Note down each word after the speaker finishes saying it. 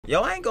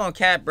Yo, I ain't gonna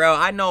cap, bro.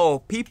 I know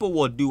people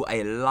will do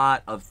a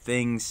lot of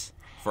things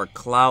for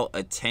clout,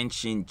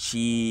 attention,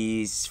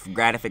 cheese,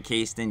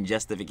 gratification,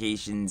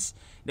 justifications.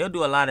 They'll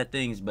do a lot of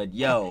things, but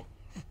yo,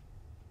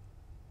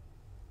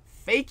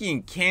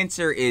 faking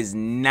cancer is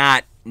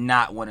not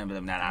one of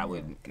them that I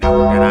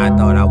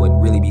thought I would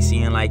really be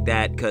seeing like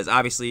that. Cause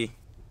obviously,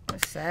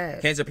 it's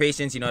sad. Cancer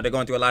patients, you know, they're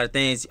going through a lot of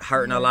things,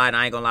 hurting a lot. And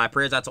I ain't gonna lie,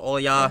 prayers out to all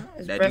y'all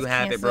that do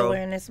have it, bro.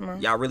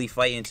 Y'all really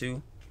fighting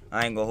too.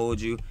 I ain't gonna hold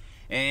you,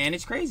 and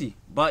it's crazy.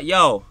 But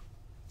yo,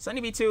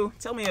 Sunny B2,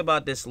 tell me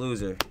about this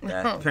loser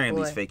that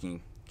apparently is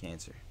faking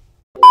cancer.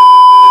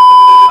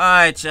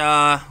 Alright,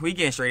 y'all. We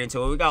getting straight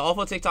into it. We got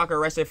awful TikToker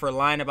arrested for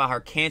lying about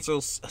her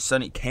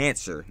Sunny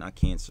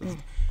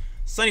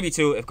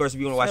B2. Of course, if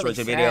you want to watch the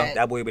original video,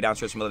 that boy will be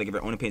downstairs from to give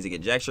her own opinions and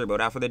conjecture. But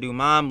without further ado,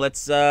 Mom,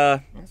 let's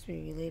must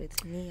be related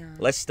to Neon.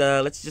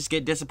 Let's just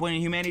get disappointed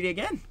in humanity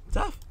again.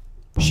 Tough.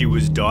 She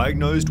was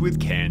diagnosed with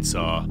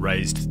cancer,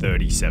 raised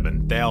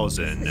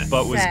 $37,000,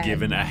 but was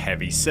given a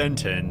heavy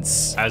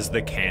sentence as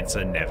the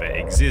cancer never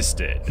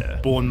existed.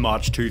 Born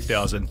March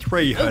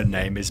 2003, her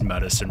name is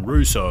Madison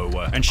Russo,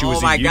 and she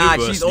was a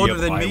University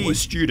of Iowa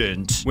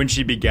student when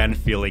she began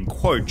feeling,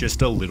 quote,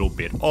 just a little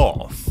bit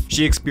off.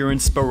 She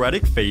experienced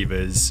sporadic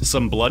fevers,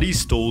 some bloody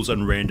stools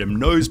and random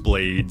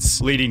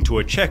nosebleeds, leading to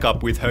a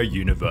checkup with her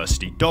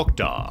university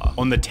doctor.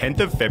 On the 10th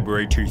of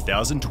February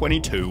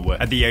 2022,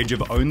 at the age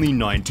of only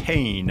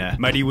 19,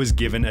 Maddie was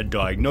given a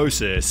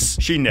diagnosis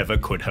she never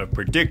could have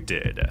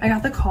predicted. I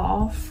got the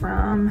call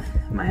from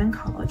my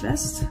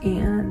oncologist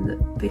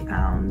and they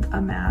found a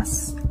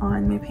mass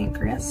on my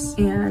pancreas,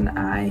 and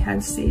I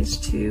had stage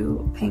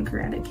 2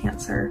 pancreatic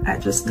cancer at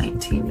just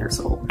 19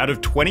 years old. Out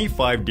of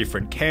 25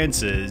 different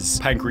cancers,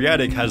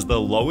 pancreatic has the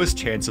lowest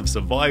chance of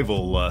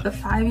survival. The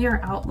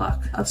 5-year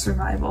outlook of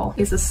survival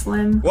is a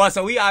slim. Well,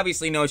 so we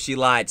obviously know she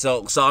lied.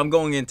 So I'm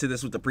going into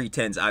this with the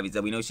pretense,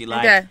 obviously. We know she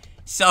lied. Okay.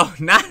 So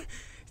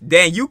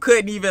Dan, you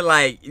couldn't even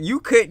like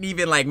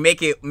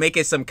make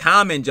it some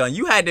common, John.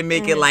 You had to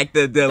make it like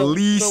the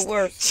least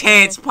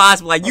chance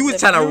possible. Like you was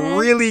trying to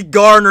really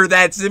garner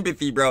that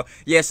sympathy, bro.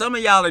 Yeah, some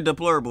of y'all are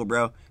deplorable,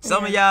 bro.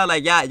 Some of y'all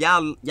like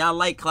y'all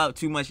like Clout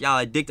too much. Y'all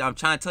addicted. I'm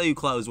trying to tell you,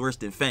 Clout is worse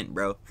than Fent,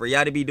 bro. For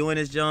y'all to be doing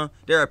this, John,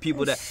 there are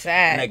people that.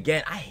 Sad. And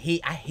again, I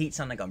hate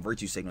sounding like I'm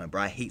virtue signaling,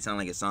 bro. I hate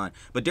sounding like a sign.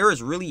 But there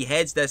is really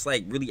heads that's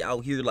like really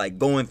out here like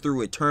going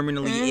through it,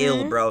 terminally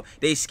ill, bro.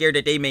 They scared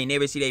that they may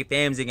never see their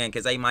fams again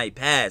because they might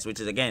pass, which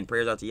is again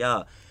prayers out to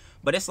y'all.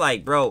 But it's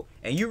like, bro,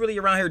 and you really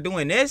around here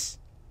doing this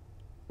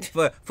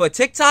for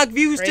TikTok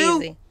views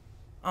too?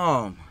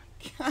 Oh my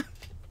god.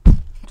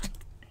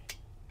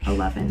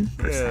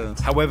 11%.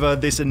 However,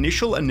 this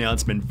initial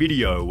announcement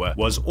video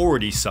was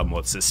already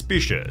somewhat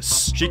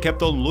suspicious. She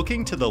kept on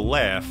looking to the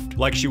left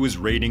like she was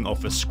reading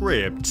off a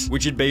script,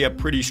 which would be a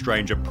pretty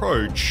strange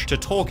approach to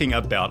talking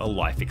about a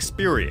life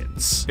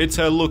experience. It's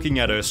her looking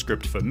at her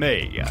script for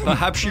me.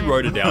 Perhaps she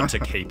wrote it out to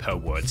keep her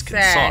words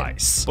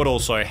concise, but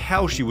also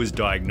how she was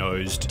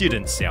diagnosed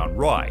didn't sound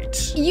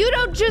right. You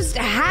don't just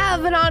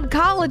have an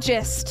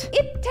oncologist.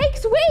 It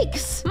takes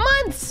weeks,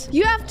 months.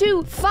 You have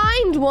to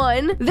find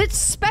one that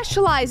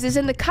specializes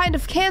in the kind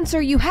of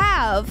cancer you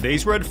have.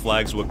 These red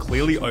flags were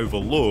clearly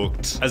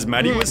overlooked, as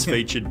Maddie was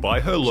featured by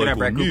her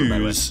local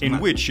news, in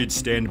which she'd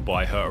stand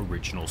by her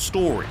original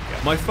story.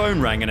 My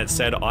phone rang and it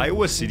said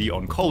Iowa City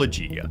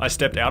Oncology. I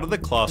stepped out of the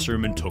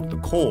classroom and took the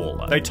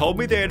call. They told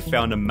me they had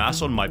found a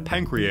mass on my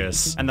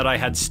pancreas and that I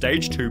had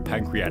stage 2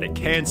 pancreatic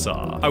cancer.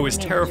 I was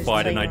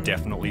terrified, and I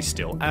definitely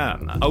still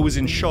am. I was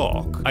in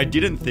shock. I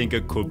didn't think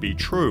it could be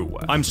true.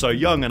 I'm so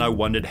young and I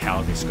wondered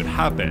how this could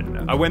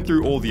happen. I went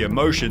through all the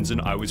emotions and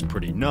I was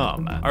pretty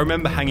numb. I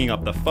remember hanging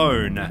up the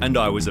phone and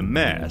I was a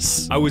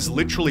mess. I was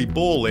literally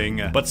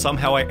bawling, but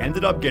somehow I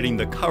ended up getting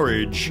the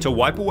courage to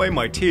wipe away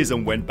my tears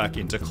and went back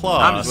into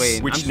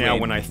class, which now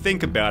when I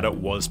think about it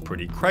was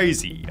pretty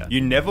crazy. You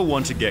never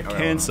want to get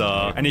cancer,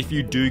 and if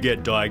you do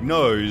get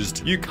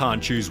diagnosed, you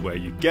can't choose where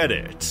you get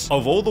it.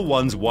 Of all the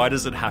ones, why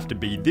does it have to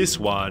be this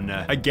one?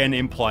 Again,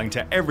 implying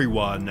to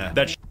everyone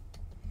that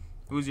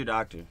Who's your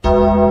doctor?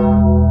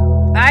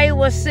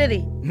 Iowa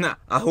City. Nah,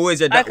 who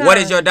is your doctor? What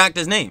is your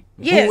doctor's name?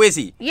 Yeah. Who is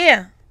he?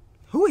 Yeah.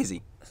 Who is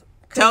he?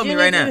 Tell me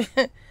right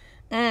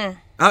now.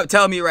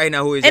 Tell me right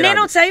now who is your doctor. And they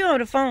don't tell you over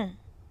the phone.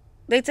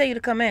 They tell you to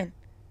come in.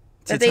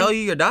 To tell you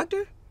your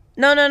doctor?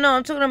 No.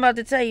 I'm talking about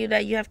to tell you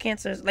that you have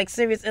cancer, like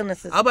serious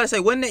illnesses. I was about to say,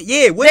 wouldn't they?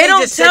 They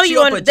don't tell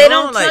you on. They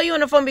don't tell you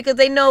on the phone because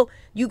they know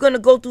you're gonna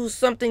go through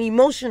something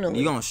emotional.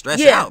 You're gonna stress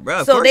out,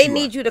 bro. So they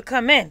need you to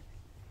come in.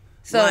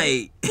 So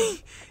like,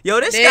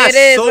 yo, this got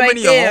so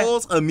many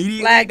holes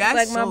immediately.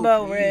 That's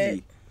so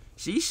crazy.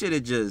 She should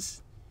have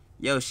just,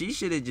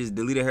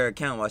 deleted her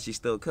account while she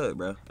still could,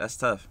 bro. That's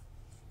tough,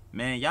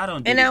 man. Y'all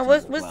don't. And now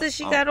what's this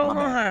she got on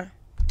her?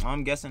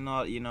 I'm guessing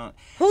all, you know.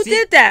 Who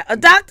did that? A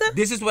doctor?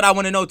 This is what I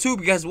want to know too,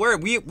 because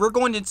we're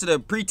going into the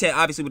pretense,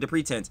 obviously with the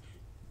pretense.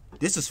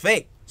 This is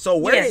fake. So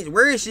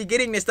where is she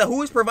getting this stuff?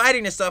 Who is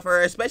providing this stuff for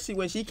her, especially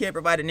when she can't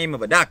provide the name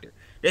of a doctor?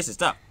 This is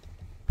tough.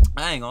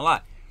 I ain't gonna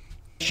lie.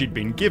 She'd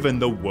been given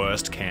the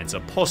worst cancer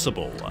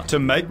possible. To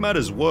make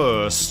matters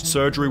worse,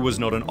 surgery was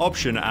not an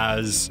option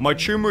as my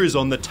tumor is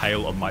on the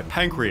tail of my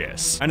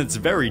pancreas, and it's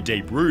very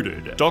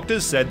deep-rooted.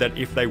 Doctors said that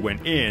if they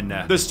went in,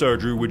 the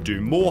surgery would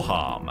do more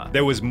harm.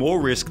 There was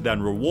more risk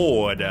than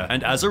reward,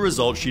 and as a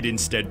result she'd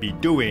instead be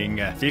doing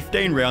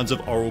 15 rounds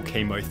of oral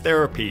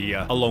chemotherapy,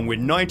 along with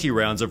 90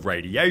 rounds of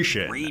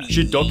radiation.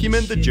 She'd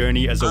document the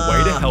journey as a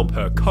way to help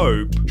her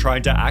cope,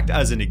 trying to act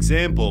as an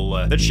example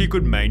that she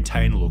could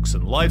maintain looks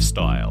and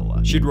lifestyle.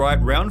 She'd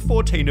write, round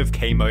 14 of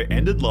chemo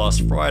ended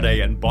last Friday,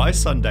 and by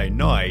Sunday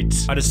night,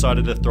 I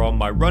decided to throw on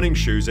my running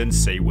shoes and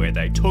see where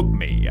they took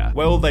me.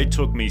 Well, they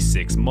took me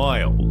 6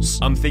 miles.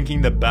 I'm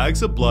thinking the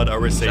bags of blood I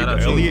received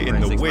earlier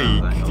in the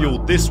week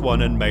fueled this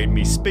one and made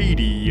me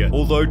speedy,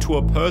 although to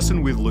a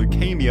person with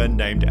leukemia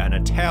named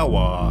Anna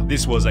Tower,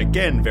 this was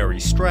again very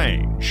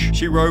strange.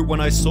 She wrote, when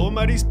I saw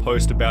Maddie's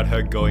post about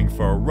her going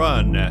for a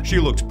run, she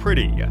looked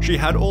pretty. She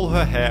had all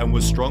her hair and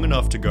was strong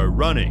enough to go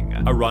running,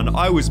 a run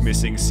I was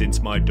missing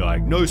since my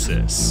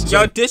diagnosis.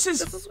 Yo, this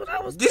is what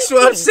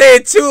I'm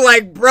saying too,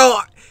 like, bro,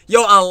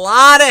 yo, a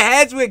lot of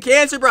heads with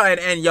cancer, bro,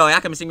 and yo, I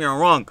can see me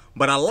wrong,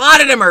 but a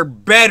lot of them are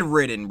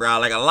bedridden, bro,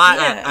 like a lot.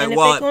 Yeah, and if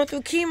they're going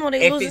through chemo,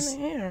 they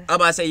losing their hair. I'm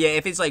about to say, yeah,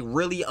 if it's like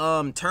really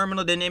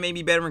terminal, then they may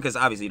be bedridden, because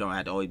obviously you don't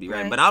have to always be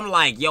right. But I'm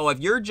like, yo, if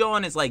your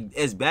joint is like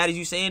as bad as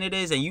you saying it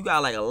is, and you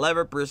got like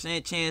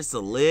 11% chance to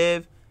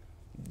live,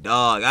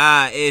 dog,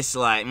 it's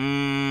like,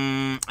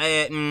 And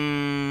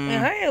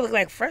her hair look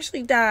like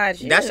freshly dyed.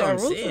 That's what I'm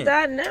saying.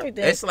 Dyed and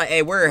everything. It's like,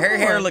 hey, her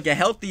hair looking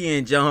healthy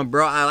and John,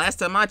 bro. Last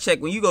time I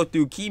checked, when you go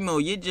through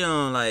chemo, your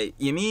John, like,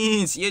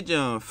 your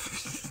John,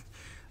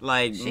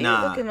 like, she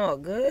nah. looking all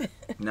good.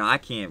 No, I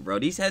can't, bro.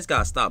 These heads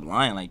gotta stop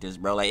lying like this,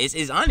 bro. Like,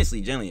 it's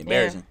honestly genuinely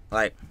embarrassing. Yeah.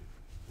 Like.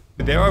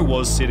 There I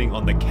was sitting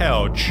on the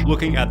couch,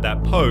 looking at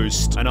that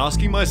post, and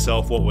asking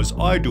myself what was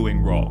I doing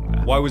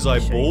wrong? Why was I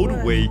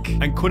bored, weak,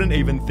 and couldn't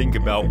even think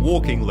about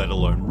walking, let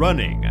alone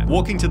running?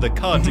 Walking to the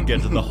car to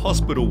get to the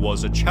hospital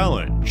was a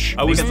challenge.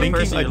 I was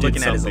thinking I did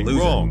something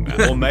wrong,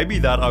 or maybe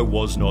that I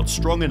was not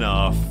strong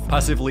enough,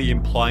 passively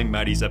implying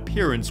Maddie's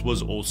appearance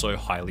was also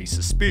highly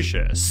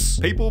suspicious.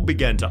 People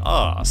began to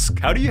ask,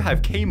 how do you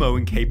have chemo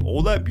and keep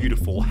all that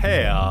beautiful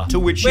hair? To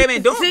which wait a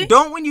minute,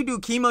 don't when you do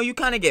chemo, you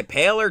kind of get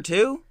paler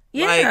too?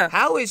 Yeah. Like,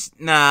 how is...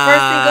 Nah.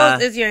 First thing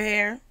goes is your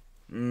hair.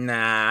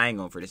 Nah, I ain't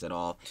going for this at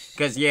all.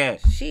 Because, yeah.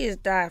 She is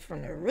dyed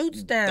from the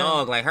roots down.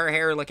 Dog, like, her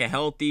hair looking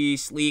healthy,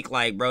 sleek.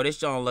 Like, bro, this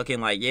John looking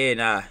like, yeah,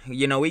 nah.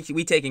 You know, we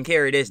taking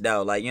care of this,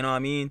 though. Like, you know what I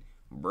mean?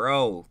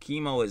 Bro,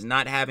 chemo is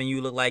not having you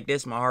look like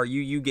this, my heart.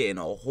 You getting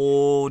a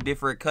whole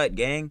different cut,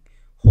 gang.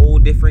 Whole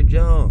different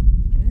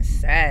John. It's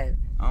sad.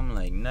 I'm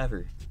like,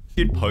 never.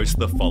 She'd post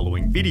the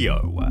following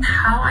video.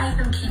 How I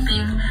am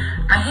keeping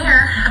my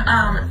hair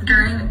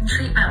during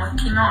treatment with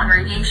chemo and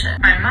radiation.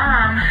 My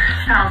mom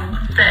found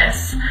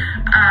this.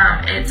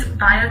 It's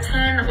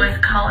biotin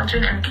with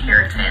collagen and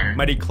keratin.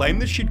 Maddie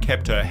claimed that she'd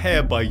kept her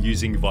hair by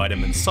using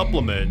vitamin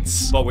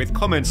supplements, but with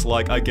comments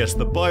like, I guess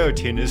the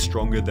biotin is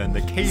stronger than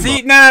the chemo.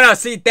 See, no,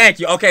 see,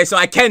 thank you. Okay, so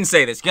I can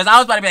say this, because I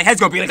was about to be like,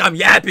 head's gonna be like, I'm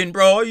yapping,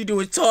 bro. All you do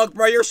is talk,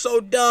 bro. You're so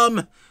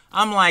dumb.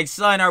 I'm like,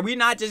 son, are we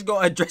not just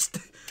gonna address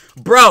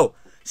bro,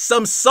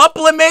 some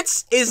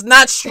supplements is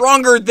not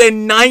stronger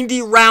than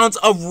 90 rounds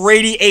of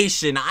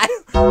radiation.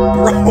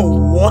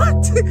 Bro,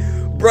 what?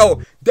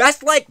 Bro,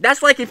 that's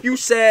like if you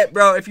said,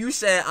 all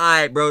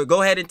right, bro,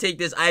 go ahead and take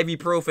this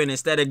ibuprofen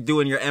instead of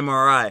doing your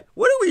MRI.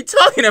 What are we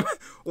talking about?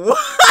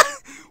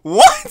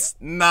 What?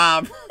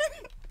 Nah.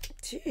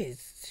 Jeez,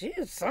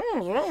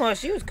 something's wrong.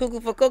 She was cuckoo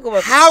for cocoa.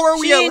 How are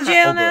we? She in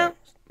jail now?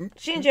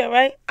 She in jail,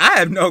 right? I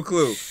have no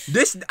clue.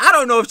 I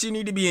don't know if she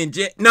need to be in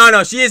jail.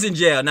 No, she is in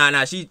jail.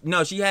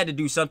 She had to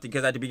do something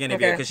because at the beginning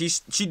of it,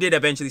 because she did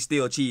eventually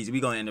steal cheese. We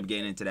gonna end up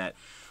getting into that.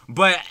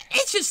 But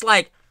it's just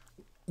like,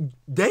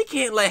 they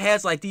can't let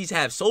heads like these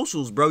have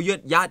socials, bro.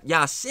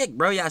 Y'all sick,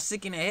 bro. Y'all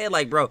sick in the head,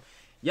 like, bro.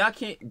 Y'all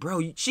can't,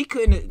 bro. She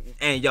couldn't,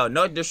 and yo,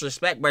 no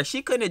disrespect, but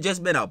she couldn't have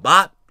just been a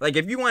bop. Like,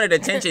 if you wanted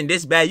attention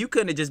this bad, you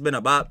couldn't have just been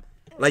a bop.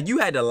 Like, you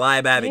had to lie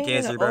about having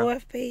cancer, bro.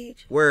 OF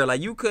page. Where, like,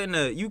 you couldn't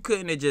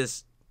have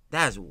just.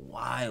 That's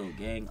wild,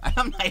 gang.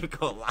 I'm not even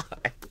gonna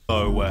lie.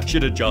 So,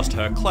 she'd adjust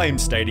her claim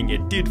stating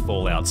it did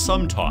fall out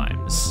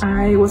sometimes.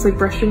 I was like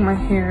brushing my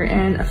hair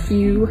and a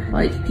few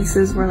like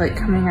pieces were like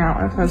coming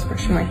out as I was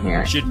brushing my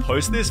hair. She'd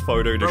post this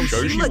photo to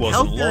show she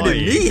wasn't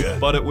lying,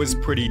 but it was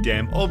pretty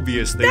damn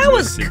obvious these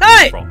were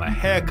simply from a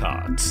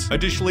haircut.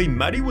 Additionally,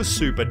 Maddie was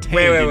super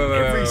tanned Wait.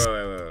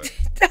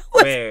 That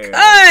was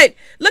cut!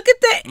 Look at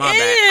the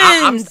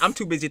ends! I'm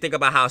too busy thinking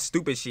about how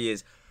stupid she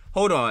is.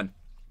 Hold on.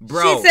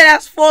 Bro, she said I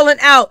was falling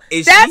out.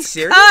 That's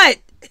serious? Cut.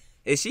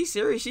 Is she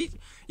serious? She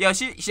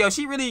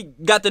really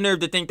got the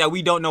nerve to think that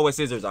we don't know what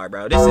scissors are,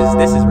 bro. This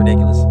is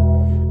ridiculous.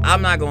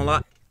 I'm not gonna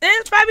lie.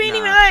 It's probably ain't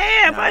even her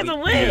hair. Probably the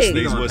wig. Yes,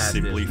 these were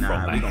simply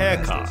from a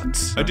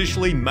haircut.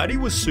 Additionally, Maddie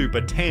was super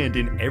tanned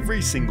in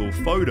every single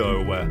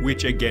photo,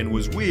 which again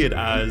was weird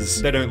as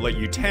they don't let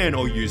you tan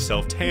or use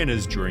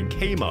self-tanners during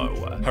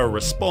chemo. Her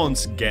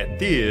response, get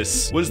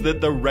this, was that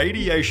the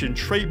radiation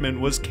treatment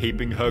was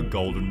keeping her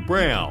golden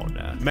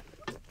brown.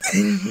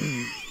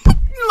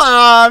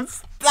 Mom,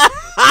 stop.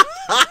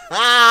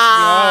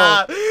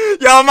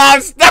 Yo,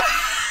 Mom, stop.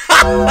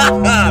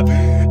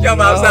 Yo,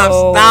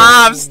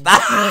 Mom,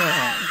 stop.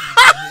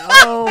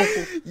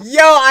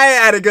 Yo, I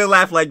ain't had a good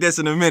laugh like this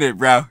in a minute,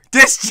 bro.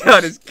 This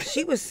joke is...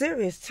 She was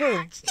serious,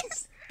 too.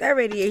 That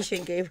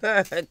radiation gave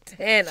her a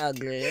 10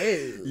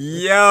 ugly.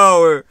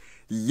 Yo,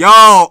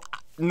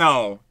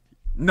 no,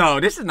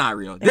 this is not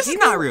real. This is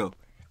not real.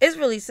 It's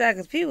really sad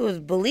because people was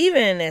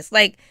believing in this.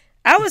 Like,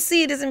 I would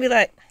see this and be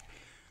like...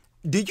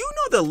 Did you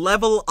know the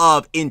level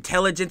of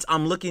intelligence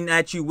I'm looking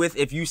at you with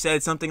if you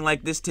said something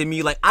like this to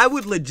me? Like, I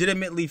would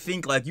legitimately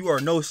think, like, you are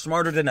no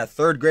smarter than a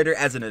third grader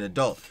as an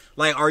adult.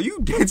 Like, are you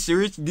dead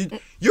serious?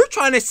 You're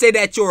trying to say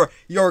that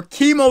your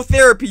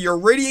chemotherapy, your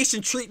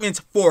radiation treatments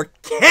for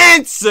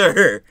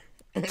cancer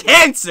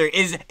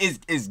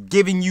is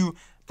giving you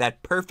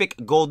that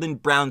perfect golden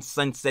brown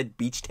sunset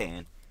beach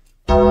tan.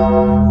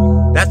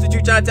 That's what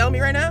you trying to tell me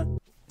right now?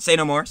 Say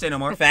no more.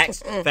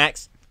 Facts.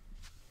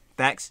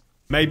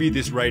 Maybe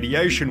this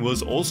radiation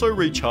was also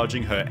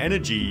recharging her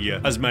energy,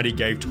 as Maddie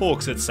gave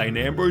talks at St.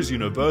 Ambrose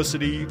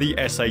University, the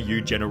SAU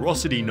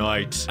Generosity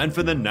Night, and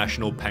for the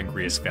National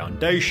Pancreas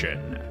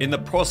Foundation. In the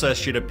process,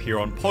 she'd appear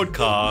on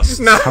podcasts.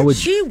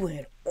 She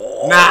went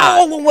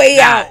all the way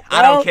out.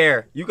 I don't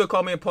care. You could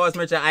call me a pause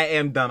merchant. I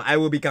am dumb. I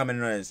will be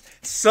commenting on this.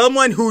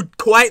 Someone who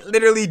quite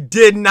literally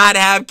did not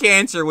have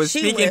cancer was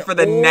speaking for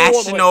the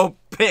National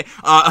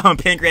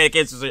Pancreatic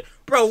Cancer.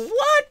 Bro,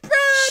 what, bro?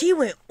 She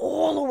went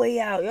all the way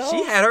out, yo.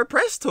 She had her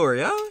press tour,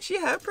 yo. I'm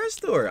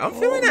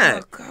feeling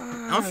that.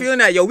 I'm feeling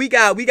that. Yo, we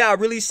got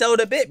really sold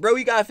a bit, bro.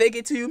 We got fake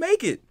it till you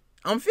make it.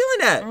 I'm feeling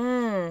that.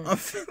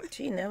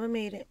 She never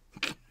made it.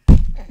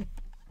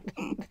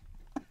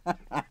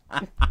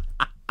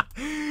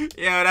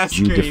 Yeah, that's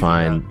you crazy,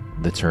 define bro.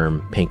 The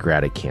term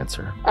pancreatic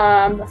cancer?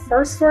 The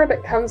first word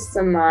that comes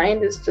to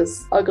mind is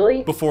just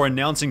ugly. Before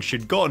announcing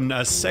she'd gotten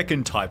a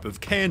second type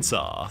of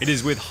cancer. It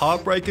is with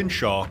heartbreak and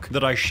shock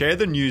that I share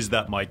the news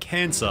that my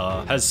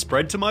cancer has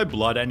spread to my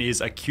blood and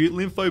is acute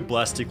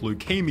lymphoblastic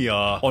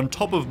leukemia on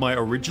top of my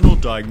original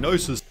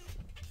diagnosis.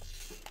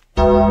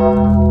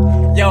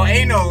 Yo,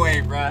 ain't no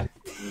way, bruh.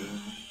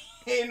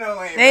 Ain't no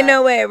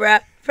way, bruh.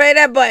 Press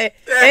that button.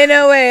 Ain't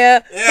no way,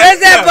 Press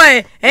that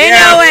button. Ain't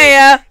no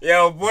way,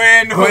 Yo, boy,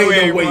 ain't no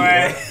way, boy.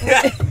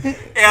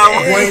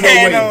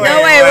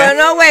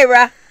 No way,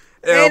 bro.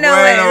 Ain't no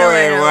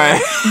way.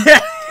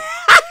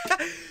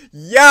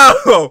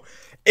 Yo,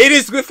 it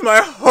is with my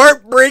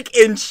heartbreak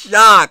and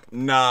shock.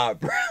 Nah,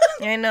 bro.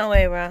 Ain't no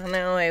way, bro.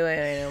 No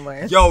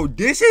way. Yo,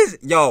 this is,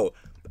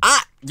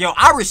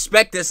 I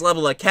respect this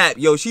level of cap.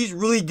 Yo, she's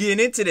really getting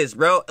into this,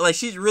 bro. Like,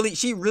 she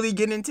really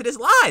getting into this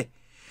lie.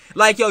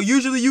 Like, yo,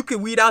 usually you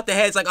can weed out the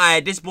heads like, all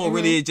right, this bull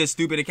really is just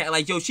stupid and cat.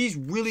 Like, yo, she's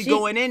really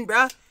going in,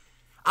 bro.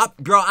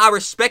 I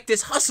respect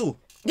this hustle.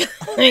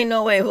 Ain't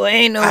no way, boy.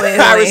 Ain't no way.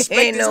 I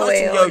respect this hustle,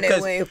 yo,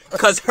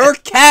 because her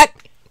cat,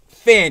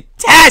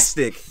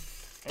 fantastic.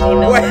 Ain't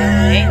no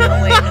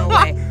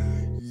way.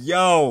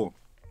 Yo,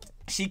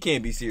 she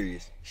can't be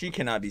serious. She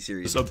cannot be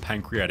serious. Of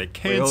pancreatic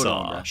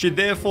cancer. She'd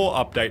therefore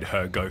update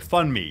her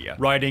GoFundMe,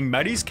 writing,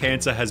 Maddie's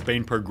cancer has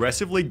been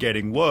progressively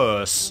getting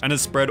worse and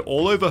has spread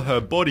all over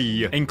her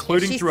body,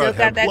 including throughout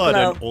her blood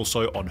and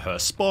also on her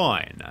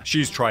spine.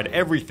 She's tried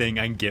everything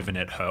and given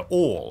it her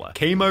all.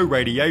 Chemo,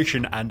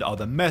 radiation, and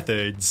other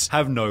methods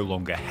have no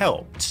longer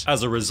helped.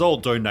 As a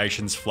result,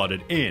 donations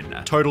flooded in,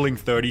 totaling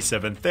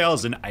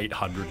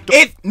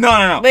 $37,800.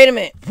 No. Wait a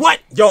minute. What?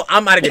 Yo,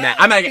 I'm about to get mad.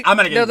 I'm about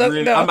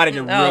to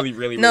get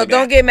really No,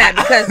 don't get mad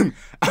because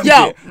I'm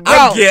getting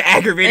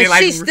aggravated. And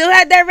like, she still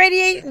had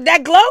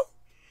that glow?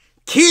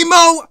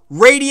 Chemo,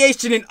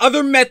 radiation, and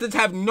other methods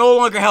have no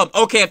longer helped.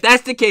 Okay, if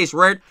that's the case,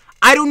 right?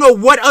 I don't know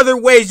what other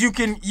ways you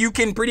can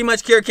pretty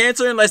much cure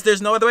cancer unless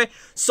there's no other way.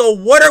 So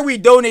what are we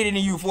donating to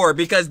you for?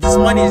 Because this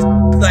money is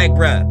like,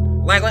 bruh.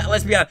 Like,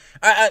 let's be honest.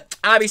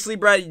 Obviously,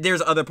 bruh,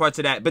 there's other parts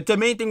of that. But the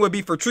main thing would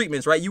be for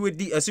treatments, right? You would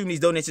assume these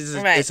donations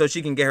is so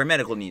she can get her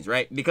medical needs,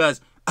 right?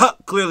 Because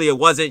clearly it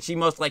wasn't. She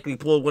most likely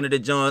pulled one of the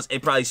Johns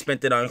and probably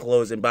spent it on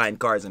clothes and buying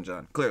cars and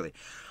John, clearly.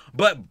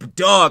 But,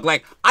 dog,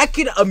 like, I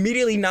could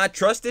immediately not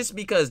trust this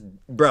because,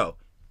 bro,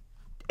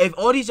 if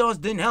all these Johns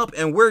didn't help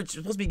and we're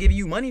supposed to be giving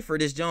you money for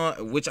this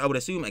John, which I would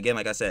assume, again,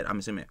 like I said, I'm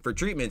assuming, for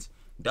treatments,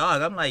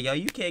 dog, I'm like, yo,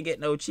 you can't get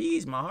no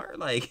cheese, my heart.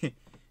 Like,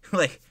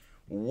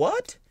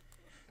 what?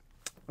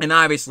 And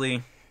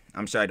obviously,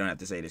 I'm sure I don't have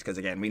to say this because,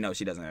 again, we know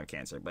she doesn't have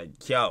cancer.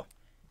 But, yo,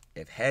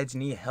 if heads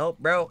need help,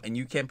 bro, and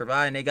you can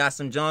provide and they got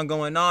some John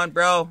going on,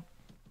 bro,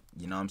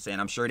 you know what I'm saying?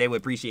 I'm sure they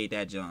would appreciate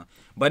that, John.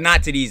 But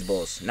not to these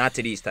bulls. Not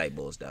to these type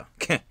bulls, though.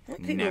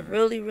 People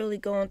really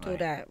going through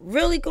that.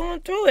 Really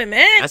going through it,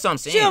 man. That's what I'm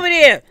saying. She over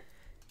there.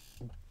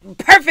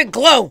 Perfect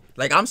glow.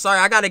 Like, I'm sorry.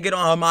 I got to get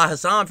on Hamad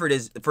Hassan for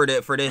this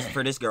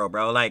girl,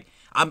 bro. Like,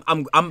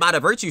 I'm about to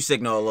virtue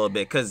signal a little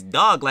bit because,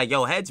 dog, like,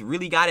 yo, heads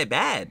really got it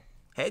bad.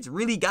 Heads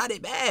really got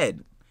it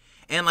bad.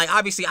 And, like,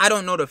 obviously, I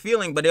don't know the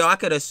feeling, but, yo, I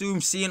could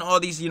assume seeing all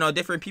these, you know,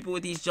 different people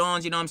with these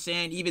Johns, you know what I'm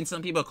saying? Even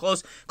some people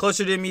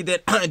closer to me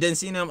that didn't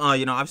see them,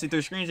 you know, obviously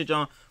through screens of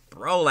John.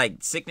 bro,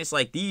 like sickness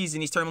like these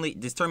and these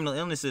terminal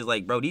illnesses,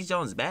 like, bro, these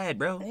Jones bad,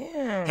 bro.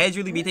 Yeah. Heads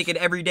really be thinking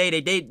every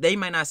day they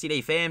might not see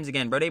their fams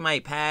again, bro. They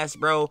might pass,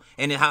 bro,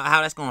 and then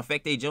how that's gonna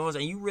affect their Jones,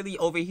 and you really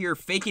over here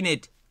faking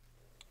it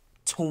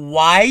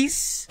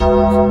twice.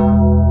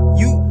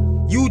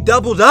 You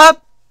doubled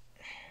up.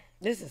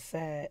 This is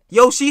sad.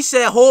 Yo, she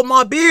said, "Hold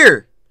my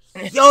beer."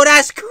 Yo,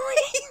 that's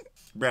crazy,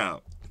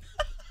 bro.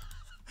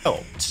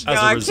 As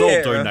a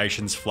result,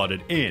 donations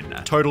flooded in,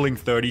 totaling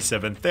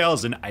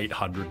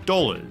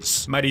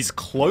 $37,800. Maddie's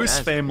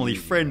close family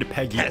friend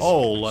Peggy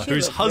Oll,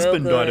 whose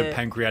husband died of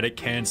pancreatic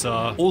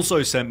cancer,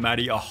 also sent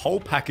Maddie a whole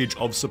package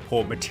of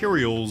support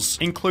materials,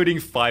 including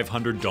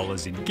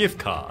 $500 in gift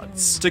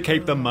cards. To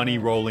keep the money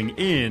rolling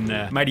in,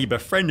 Maddie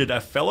befriended a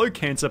fellow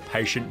cancer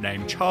patient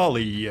named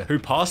Charlie, who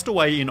passed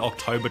away in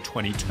October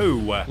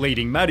 22,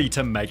 leading Maddie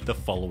to make the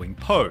following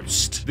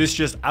post. This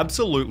just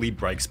absolutely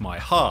breaks my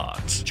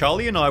heart.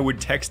 Charlie and I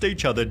would text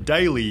each other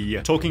daily,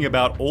 talking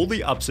about all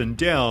the ups and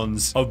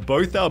downs of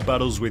both our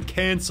battles with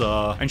cancer,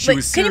 and she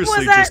was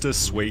seriously just a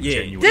sweet,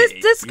 genuine.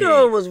 This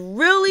girl was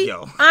really,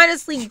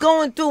 honestly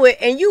going through it,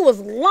 and you was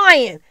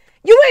lying.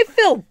 You ain't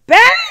feel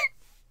bad?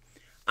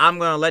 I'm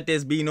gonna let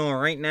this be known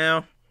right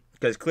now,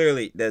 because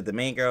clearly the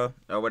main girl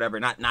or whatever,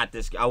 not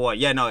this. Oh well,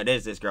 yeah, no, it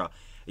is this girl.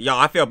 Yo,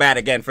 I feel bad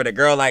again for the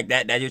girl like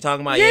that you're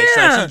talking about. Yeah,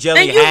 so she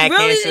generally had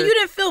cancer. You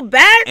didn't feel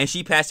bad? And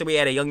she passed away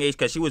at a young age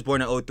because she was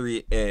born in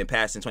 03 and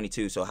passed in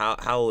 22. So how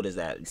old is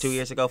that? 2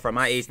 years ago from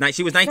my age?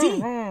 She was 19.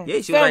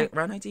 Yeah, she was like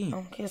around 19.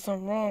 Okay,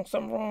 something wrong.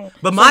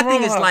 But my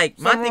thing is like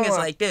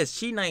this.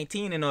 She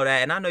 19 and all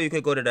that, and I know you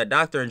could go to the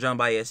doctor and jump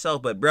by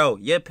yourself, but bro,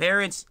 your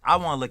parents, I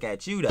want to look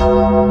at you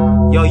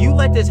though. Yo, you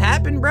let this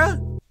happen,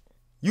 bro?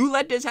 You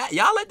let this happen?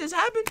 Y'all let this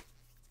happen?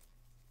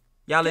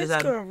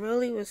 This girl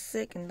really was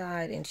sick and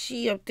died, and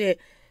she up there.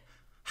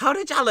 How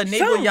did y'all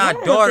enable y'all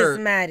daughter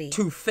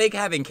to fake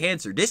having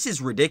cancer? This is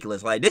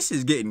ridiculous. Like, this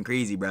is getting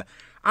crazy, bro.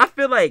 I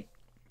feel like,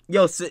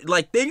 yo,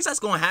 like, things that's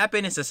going to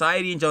happen in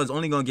society and John's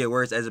only going to get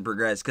worse as it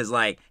progresses. Because,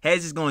 like,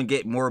 heads is going to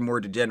get more and more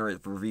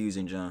degenerate for views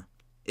in John.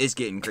 It's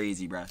getting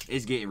crazy, bro.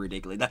 It's getting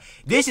ridiculous. Like,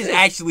 this is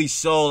actually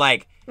so,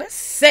 like... That's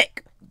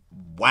sick.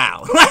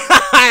 Wow.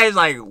 It's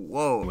like,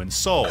 whoa. In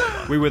Seoul,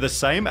 we were the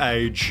same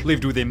age,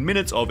 lived within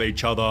minutes of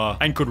each other,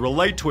 and could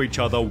relate to each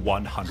other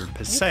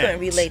 100%. Couldn't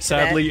relate to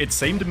Sadly, that. It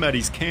seemed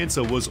Maddie's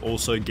cancer was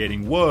also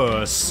getting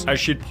worse, as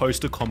she'd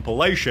post a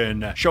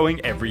compilation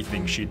showing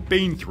everything she'd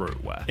been through.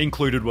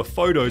 Included were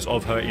photos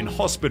of her in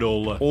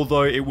hospital,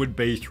 although it would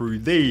be through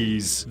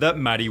these that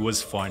Maddie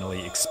was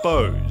finally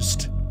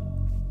exposed.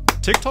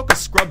 TikToker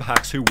scrub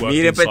hacks who worked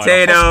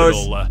inside a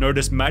hospital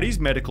noticed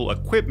Maddie's medical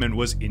equipment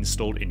was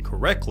installed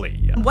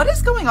incorrectly. What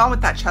is going on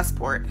with that chest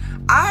port?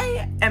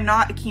 I am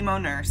not a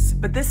chemo nurse,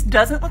 but this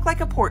doesn't look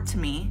like a port to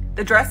me.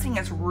 The dressing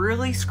is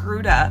really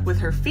screwed up with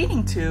her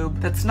feeding tube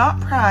that's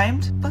not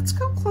primed. Let's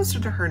go closer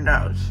to her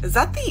nose. Is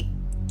that the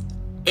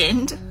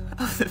end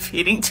of the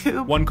feeding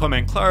tube? One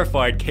comment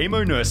clarified,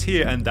 chemo nurse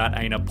here and that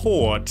ain't a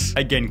port,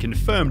 again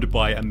confirmed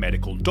by a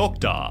medical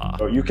doctor.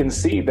 So you can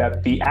see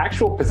that the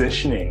actual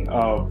positioning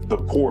of the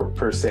port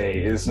per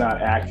se is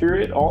not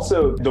accurate.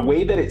 Also, the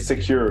way that it's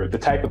secured, the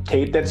type of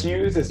tape that's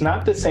used, is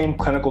not the same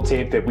clinical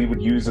tape that we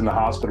would use in the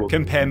hospital.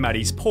 Compare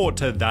Maddie's port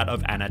to that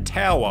of Anna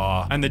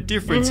Tower, and the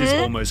difference is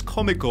almost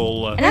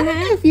comical. And I don't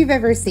know if you've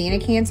ever seen a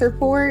cancer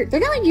port. They're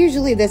not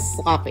usually this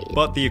sloppy.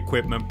 But the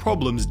equipment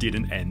problems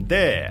didn't end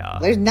there.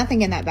 There's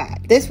nothing in that bag.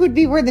 This would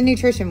be where the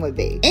nutrition would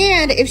be.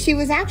 And if she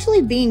was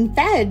actually being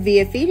fed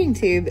via feeding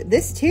tube,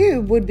 this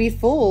tube would be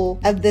full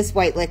of this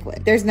white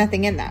liquid. There's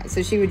nothing in that.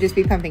 So she would just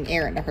be pumping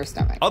air into her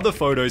stomach. Other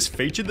photos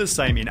featured the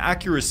same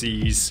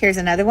inaccuracies. Here's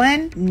another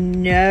one.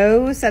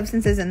 No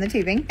substances in the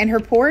tubing. And her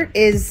port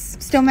is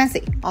still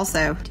messy.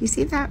 Also, do you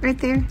see that right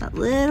there? That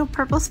little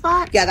purple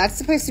spot? Yeah, that's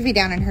supposed to be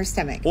down in her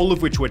stomach. All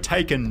of which were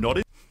taken not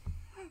in...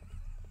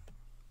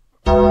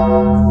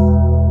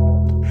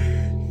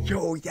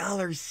 Yo, y'all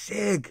are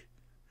sick.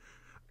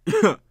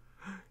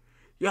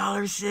 Y'all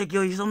are sick.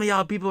 Yo, some of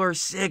y'all people are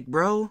sick,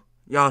 bro.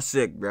 Y'all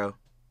sick, bro.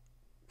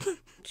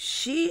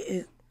 She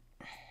is...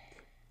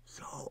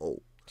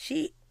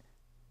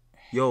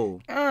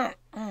 Yo.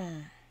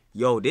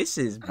 Yo, this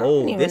is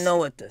bold. I don't even know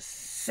what to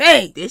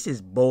say. This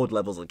is bold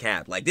levels of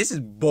cap. Like, this is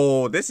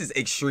bold. This is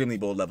extremely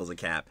bold levels of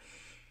cap.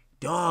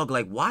 Dog,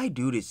 like, why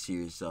do this to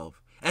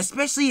yourself?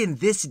 Especially in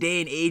this day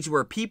and age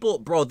where people,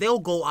 bro, they'll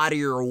go out of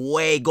your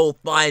way, go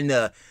find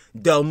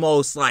the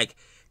most, like,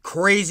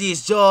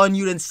 craziest John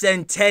you done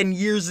sent 10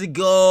 years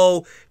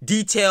ago,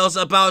 details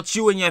about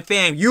you and your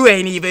fam. You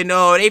ain't even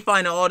know. They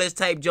find all this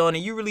type John,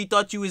 and you really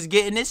thought you was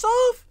getting this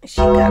off? She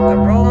got the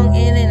wrong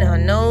end in her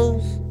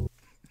nose.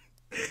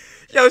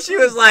 Yo, she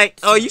was like,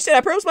 oh, you said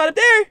that pearl spot up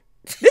there?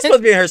 This supposed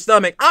to be in her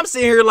stomach. I'm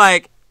sitting here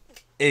like,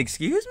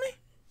 excuse me?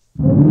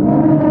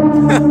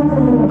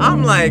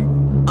 I'm like,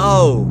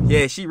 oh,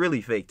 yeah, she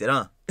really faked it,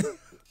 huh?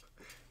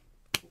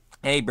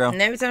 Hey, bro.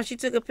 And every time she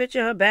took a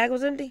picture, her bag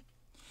was empty?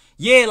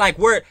 Yeah, like,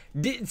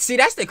 see,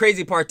 that's the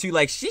crazy part, too.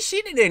 Like, she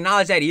didn't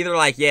acknowledge that either.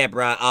 Like, yeah,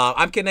 bro,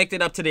 I'm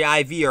connected up to the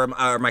IV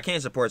or my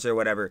cancer ports or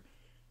whatever.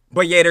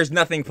 But, yeah, there's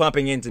nothing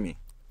pumping into me.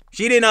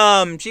 She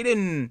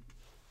didn't.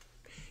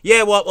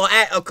 Yeah, well,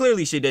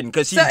 clearly she didn't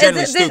because she's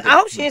generally stupid. I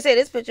hope she didn't say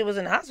this picture was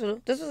in the hospital.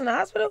 This was in the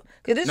hospital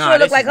because this sure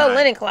looked like her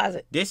linen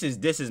closet. This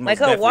is like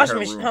her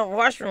washroom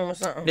or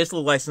something. This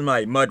looked like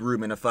somebody mud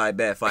room in a five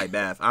bath.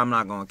 I'm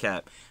not gonna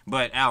cap,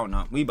 but I don't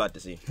know. We about to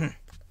see.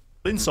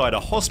 Inside a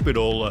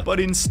hospital, but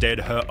instead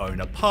her own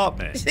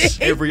apartment.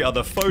 Every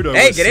other photo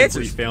was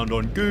simply found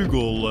on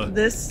Google.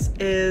 This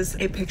is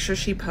a picture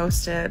she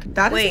posted.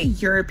 That is a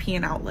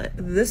European outlet.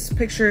 This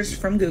picture is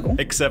from Google.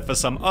 Except for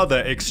some other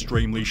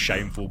extremely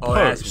shameful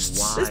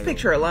posts. This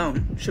picture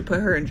alone should put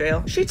her in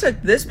jail. She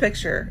took this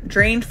picture,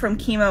 drained from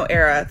chemo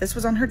era. This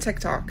was on her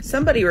TikTok.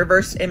 Somebody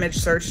reverse image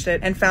searched it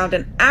and found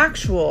an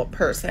actual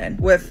person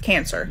with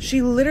cancer.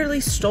 She literally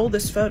stole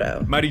this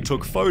photo. Maddie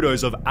took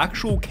photos of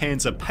actual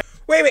cancer patients.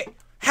 Wait.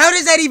 How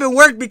does that even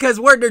work? Because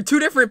they're two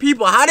different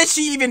people. How did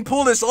she even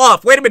pull this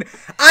off? Wait a minute.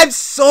 I'm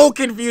so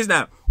confused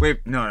now.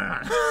 Wait, no.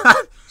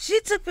 She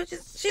took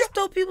pictures. She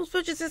stole people's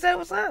pictures and said it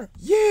was her.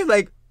 Yeah,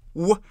 like,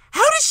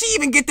 how did she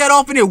even get that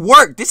off and it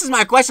worked? This is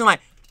my question.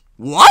 Like,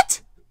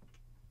 what?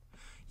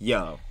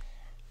 Yo.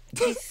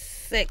 She's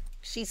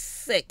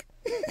sick.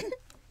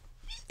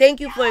 Thank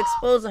you for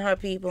exposing her,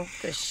 people.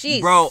 Because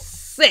she's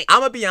sick. I'm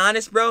gonna be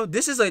honest, bro.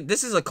 This is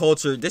a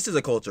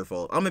culture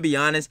fault. I'm gonna be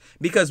honest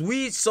because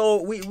we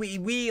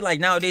like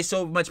nowadays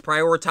so much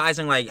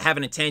prioritizing like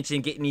having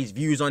attention, getting these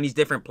views on these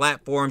different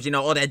platforms, you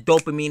know, all that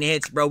dopamine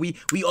hits, bro. We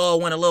all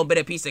want a little bit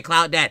of piece of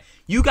clout. That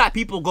you got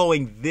people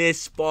going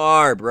this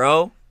far,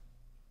 bro.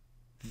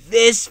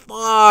 This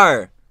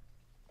far.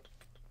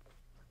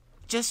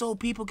 Just so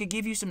people could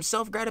give you some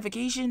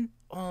self-gratification?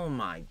 Oh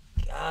my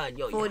god,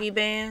 yo. 40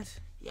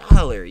 bands.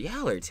 Y'all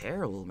are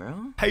terrible,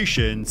 bro.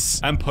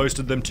 Patients and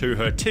posted them to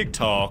her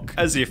TikTok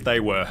as if they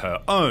were her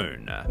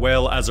own.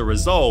 Well, as a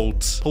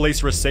result,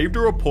 police received a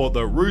report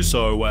that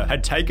Russo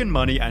had taken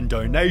money and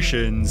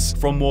donations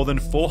from more than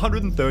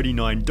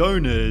 439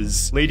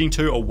 donors, leading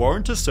to a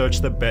warrant to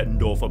search the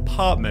Bettendorf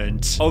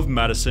apartment of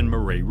Madison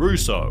Marie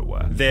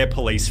Russo. There,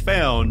 police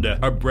found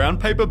a brown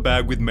paper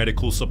bag with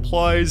medical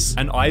supplies,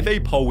 an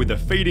IV pole with a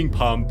feeding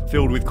pump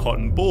filled with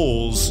cotton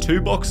balls, 2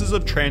 boxes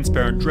of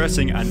transparent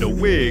dressing and a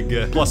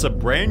wig, plus a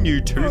brand new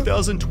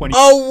 2020.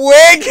 A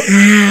wig? Is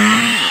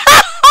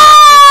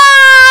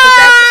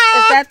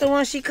that the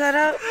one she cut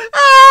up?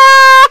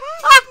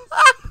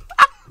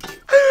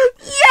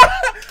 Yeah,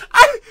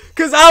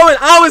 cause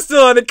I was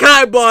still on the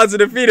cotton balls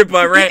and the feeder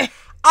pump, right?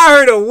 I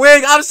heard a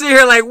wig. I'm sitting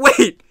here like,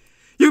 wait,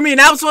 you mean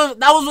that was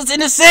what's in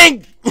the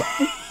sink?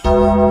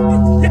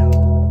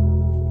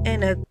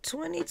 And a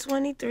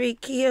 2023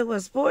 Kia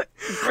was sport.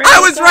 I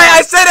was right.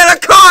 I said in a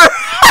car.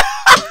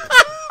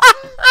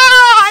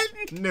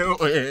 Knew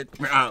it,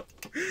 bro.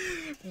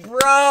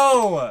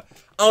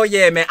 Oh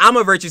yeah, man. I'm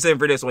a virtue sign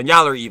for this one.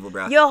 Y'all are evil,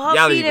 bro. Yo,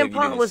 her feeding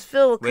pump was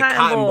filled with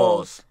cotton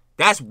balls.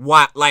 That's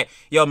why, like,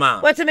 yo,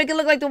 mom. What, to make it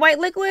look like the white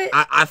liquid?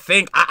 I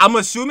think I'm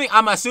assuming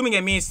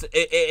it means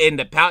in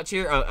the pouch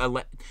here.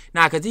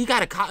 Nah, cause he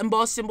got a cotton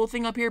ball symbol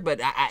thing up here,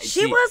 but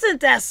she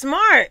wasn't that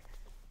smart.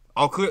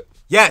 Oh, clear.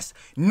 Yes,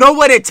 no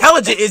one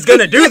intelligent is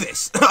gonna do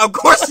this. Of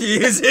course she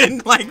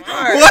isn't. Like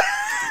what?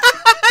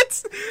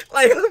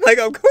 Like,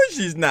 of course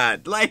she's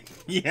not. Like,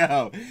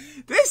 yo,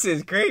 this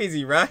is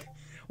crazy, right?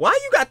 Why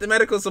you got the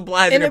medical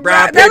supplies in a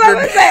brown paper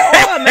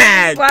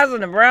bag? Supplies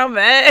in a brown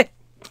bag.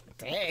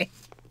 Dang.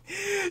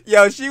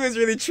 Yo, she was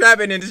really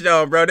trapping in the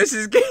show, bro. This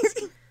is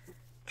crazy.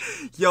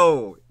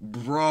 Yo,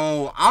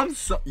 bro, I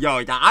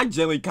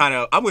genuinely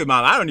I'm with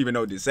mom. I don't even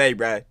know what to say,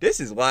 bro. This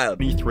is wild.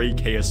 23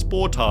 Kia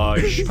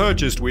Sportage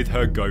purchased with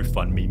her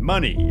GoFundMe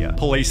money.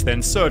 Police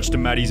then searched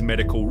Maddie's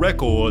medical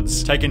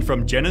records taken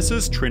from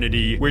Genesis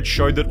Trinity, which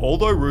showed that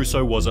although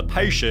Russo was a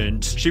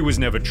patient, she was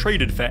never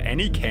treated for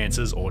any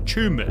cancers or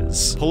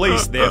tumors.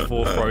 Police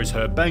therefore froze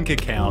her bank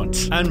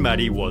account, and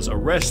Maddie was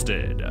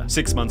arrested.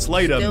 6 months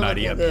later,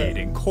 Maddie appeared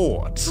in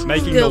court,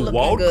 making the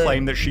wild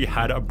claim that she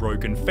had a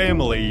broken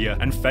family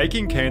and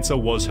faking cancer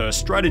was her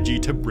strategy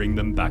to bring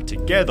them back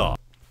together.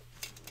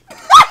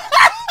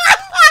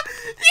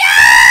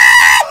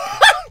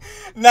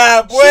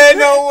 Nah, boy,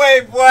 no way,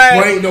 boy.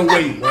 Boy, ain't no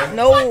way, boy.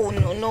 No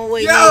way, no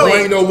way.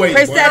 Ain't no way.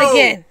 Press that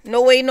again.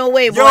 No way,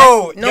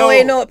 boy. No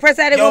way, no. Press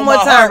that one more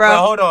time, bro.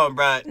 Hold on,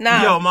 bro.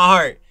 Nah. Yo, my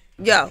heart.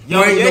 Yo,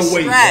 you're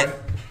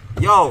strapped.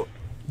 Yo,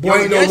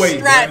 you're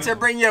strapped to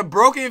bring your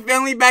broken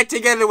family back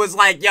together was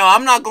like, yo,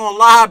 I'm not gonna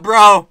lie,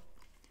 bro.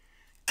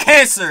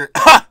 Cancer.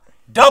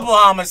 Double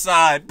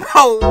homicide,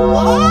 bro.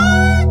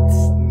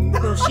 What?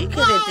 Bro, she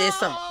could have did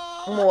some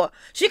more.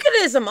 She could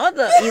have did some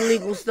other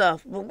illegal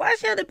stuff. But why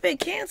she had to pick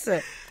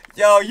cancer?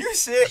 Yo, you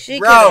sick, she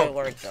bro. She could have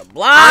worked the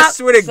block. I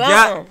swear to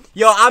God.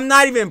 Yo, I'm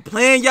not even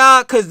playing,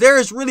 y'all, because there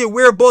is really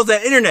weird bulls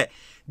on the internet.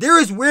 There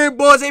is weird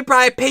bulls, they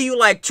probably pay you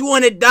like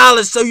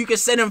 $200 so you can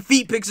send them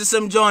feet pics or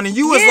some John, and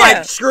you was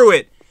like, screw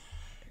it.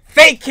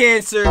 Fake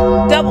cancer.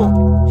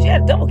 Double. She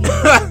had double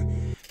cancer.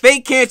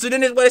 fake cancer.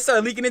 Then this way it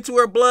started leaking into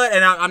her blood.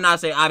 And I'm not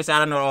saying, obviously, I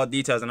don't know all the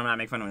details, and I'm not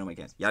making fun of anyone with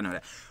cancer. Y'all know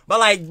that. But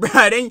like,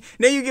 bro, then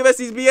you give us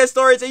these BS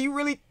stories, and you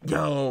really,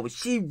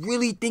 she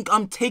really think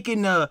I'm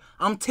taking a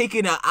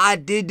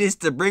I did this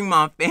to bring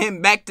my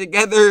fam back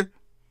together.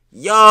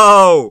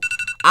 Yo,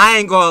 I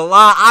ain't gonna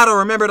lie, I don't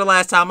remember the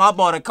last time I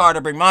bought a car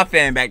to bring my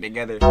fam back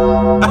together.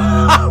 Yo,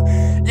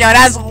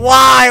 that's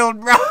wild,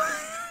 bro.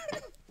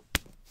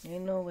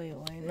 Ain't no way,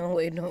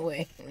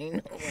 boy.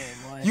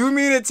 You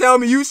mean to tell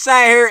me you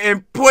sat here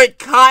and put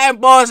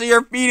cotton balls in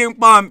your feeding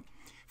pump,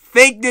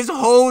 fake this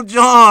whole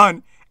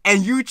John,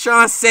 and you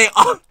trying to say,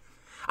 oh,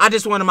 I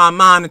just wanted my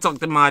mom to talk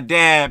to my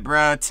dad,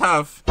 bruh,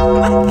 tough.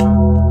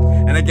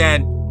 And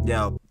again,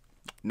 yo,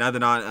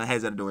 nothing on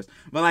heads at the doors.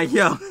 But like,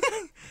 yo,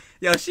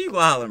 she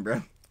wildin',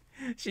 bro.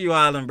 She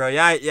wildin', bro.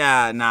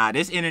 Yeah, nah,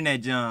 this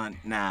internet John,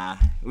 nah.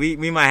 We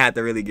might have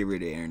to really get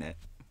rid of the internet.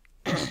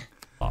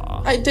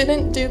 I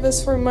didn't do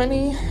this for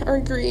money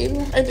or greed.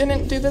 I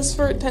didn't do this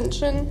for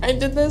attention. I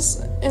did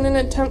this in an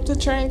attempt to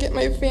try and get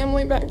my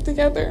family back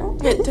together.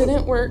 It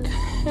didn't work,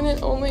 and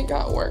it only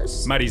got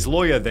worse. Maddie's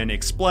lawyer then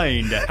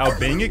explained how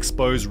being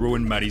exposed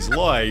ruined Maddie's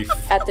life.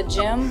 At the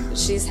gym,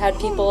 she's had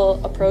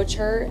people approach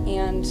her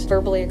and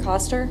verbally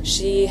accost her.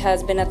 She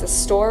has been at the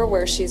store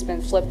where she's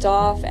been flipped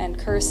off and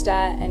cursed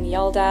at and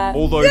yelled at.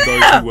 Although those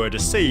who were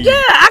deceived...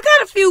 Yeah, I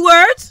got a few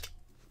words.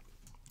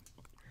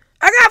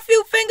 I got a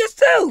few fingers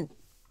too.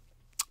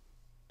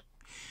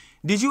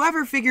 Did you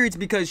ever figure it's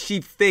because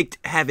she faked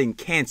having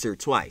cancer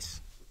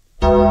twice?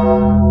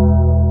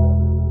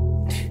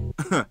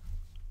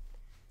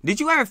 Did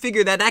you ever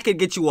figure that could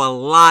get you a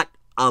lot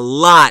There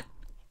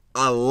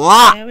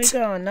we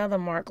go, another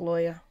Mark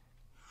lawyer.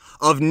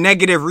 Of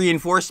negative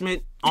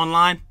reinforcement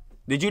online?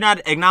 Did you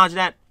not acknowledge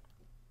that?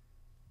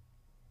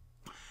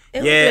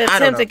 It was an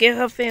attempt to get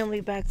her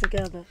family back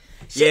together.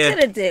 She could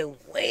have did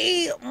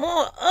way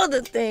more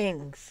other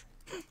things.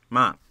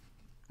 Mom.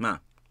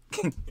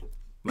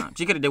 Mom,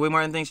 she could have did way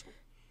more than things.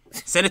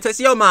 Send it to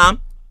your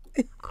mom.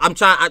 I'm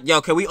trying.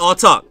 Yo, can we all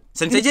talk?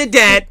 Send it to your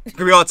dad.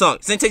 Can we all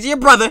talk? Send it to your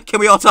brother. Can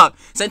we all talk?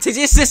 Send it to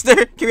your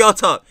sister. Can we all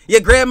talk?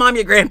 Your grandmom,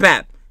 your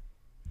grandpap.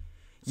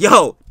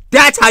 Yo,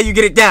 that's how you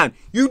get it down.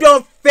 You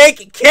don't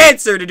fake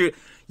cancer to do it.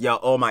 Yo,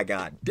 oh my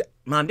God.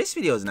 Mom, this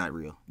video is not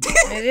real.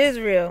 It is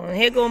real. And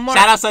here go Mark.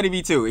 Shout out Sonny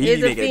B too.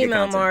 He's a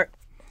female Mark.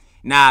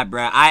 Nah,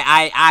 bruh.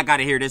 I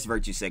gotta hear this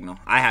virtue signal.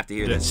 I have to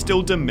hear this.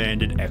 Still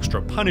demanded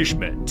extra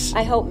punishment.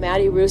 I hope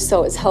Maddie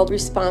Russo is held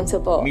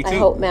responsible. Me too. I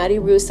hope Maddie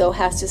Russo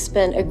has to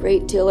spend a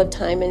great deal of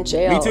time in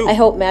jail. Me too. I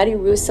hope Maddie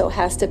Russo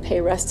has to pay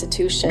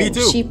restitution. Me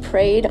too. She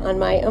preyed on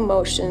my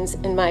emotions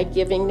and my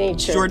giving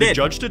nature. Sure did. The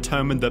judge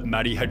determined that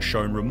Maddie had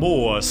shown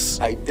remorse.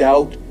 I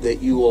doubt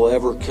that you will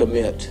ever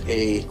commit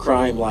a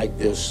crime like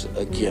this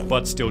again.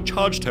 But still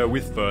charged her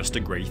with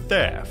first-degree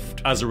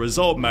theft. As a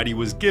result, Maddie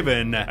was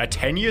given a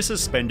 10-year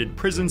suspended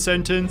prison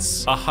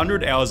sentence,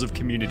 100 hours of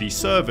community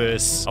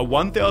service, a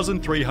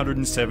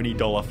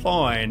 $1,370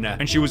 fine,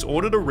 and she was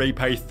ordered to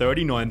repay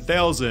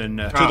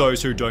 $39,000 to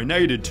those who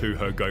donated to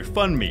her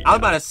GoFundMe. I was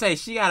about to say,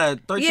 she got a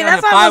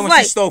 13 fine when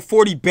she stole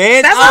 40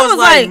 bands. I was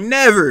like,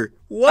 never.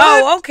 What?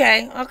 Oh,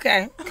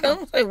 okay.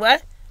 Wait,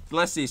 what?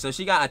 Let's see. So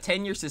she got a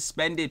 10-year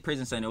suspended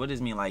prison sentence. What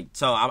does it mean? Like,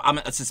 so I'm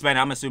suspended.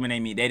 I'm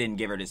assuming they didn't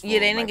give her this. Full, they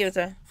didn't give it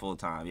to her full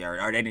time.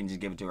 Yeah, or they didn't just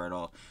give it to her at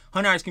all.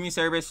 100 hours community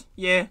service.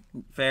 Yeah,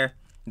 fair.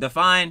 The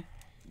fine.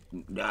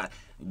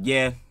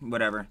 Yeah,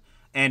 whatever.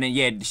 And then,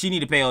 yeah, she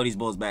need to pay all these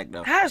bulls back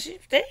though. How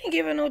they ain't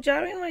giving no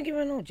job. They ain't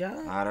giving no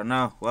job. I don't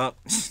know. Well,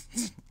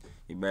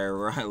 you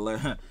better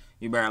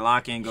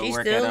lock in, go she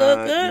work still at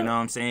look good. you know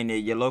what I'm saying,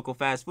 your local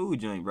fast food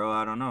joint, bro.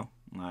 I don't know.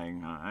 Like,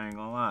 I ain't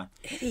gonna lie.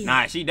 Idiot.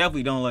 Nah, she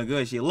definitely don't look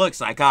good. She looks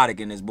psychotic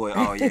in this boy.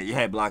 Oh yeah, your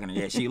head blocking her.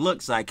 Yeah, she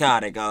looks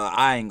psychotic.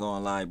 I ain't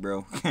gonna lie,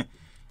 bro.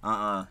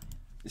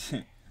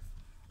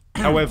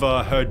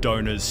 However, her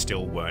donors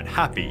still weren't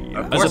happy.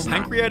 As a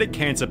pancreatic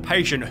cancer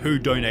patient who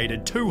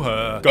donated to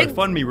her,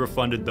 GoFundMe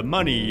refunded the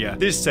money.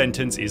 This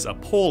sentence is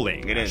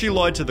appalling. She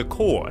lied to the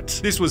court.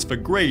 This was for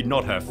greed,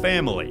 not her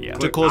family.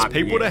 To cause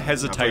people to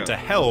hesitate to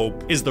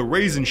help is the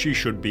reason she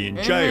should be in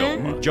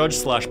jail.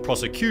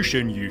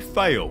 Judge/prosecution, you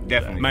failed.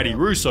 Definitely. Maddie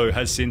Russo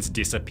has since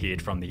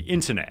disappeared from the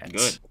internet.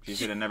 Good. She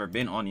should have never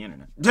been on the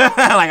internet.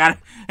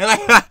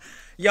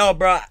 Yo,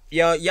 bro,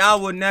 y'all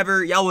will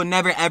never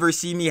ever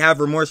see me have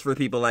remorse for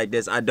people like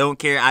this. I don't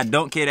care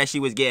that she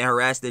was getting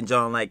harassed and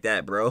John like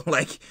that, bro.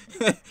 Like,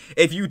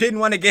 if you didn't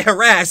want to get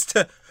harassed,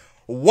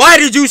 why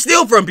did you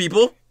steal from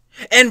people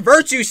and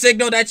virtue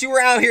signal that you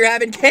were out here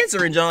having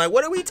cancer and John? Like,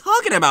 what are we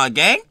talking about,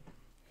 gang?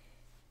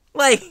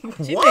 Like,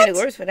 she what? made it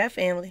worse for that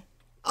family.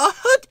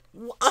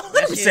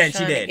 100%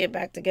 she did. To get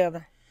back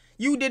together.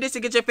 You did this to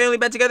get your family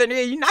back together. Now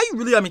you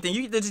really let me think.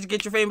 You did this to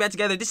get your family back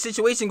together. This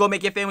situation gonna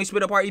make your family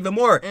split apart even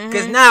more.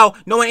 Because now,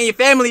 no one in your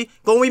family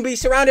gonna be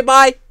surrounded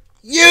by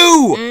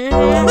you.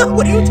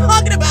 What are you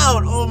talking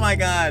about? Oh my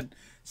God.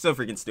 So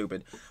freaking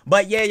stupid.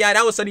 But yeah,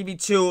 that was Sunny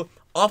V2.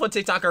 Off of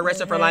TikTok,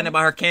 arrested for lying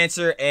about her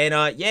cancer.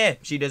 And yeah,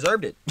 she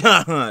deserved it.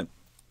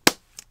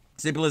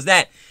 Simple as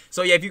that.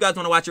 So yeah, if you guys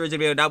want to watch the original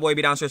video, that boy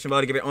be down searching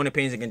below to give your own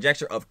opinions and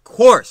conjecture, of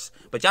course.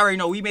 But y'all already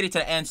know we made it to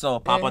the end, so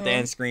pop out the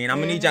end screen. I'm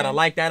gonna need y'all to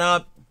like that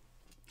up.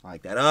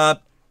 Like that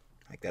up.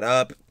 Like that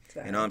up.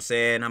 You know what I'm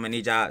saying? I'm gonna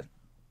need y'all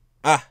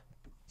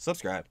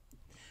subscribe.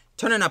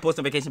 Turn on that post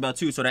notification bell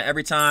too, so that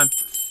every time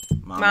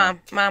Mom.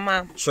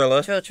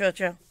 Trilla.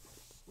 Chill.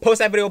 Post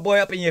that video boy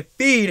up in your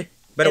feed.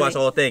 Better watch the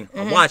whole thing.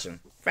 I'm watching.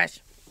 Fresh.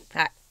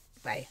 Hot.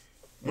 Fire.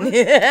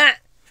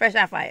 Fresh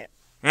hot fire.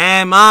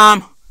 And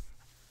Mom,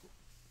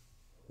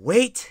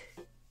 wait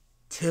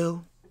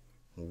till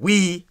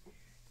we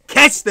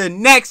catch the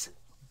next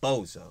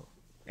bozo.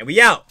 And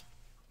we out.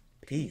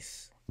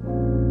 Peace.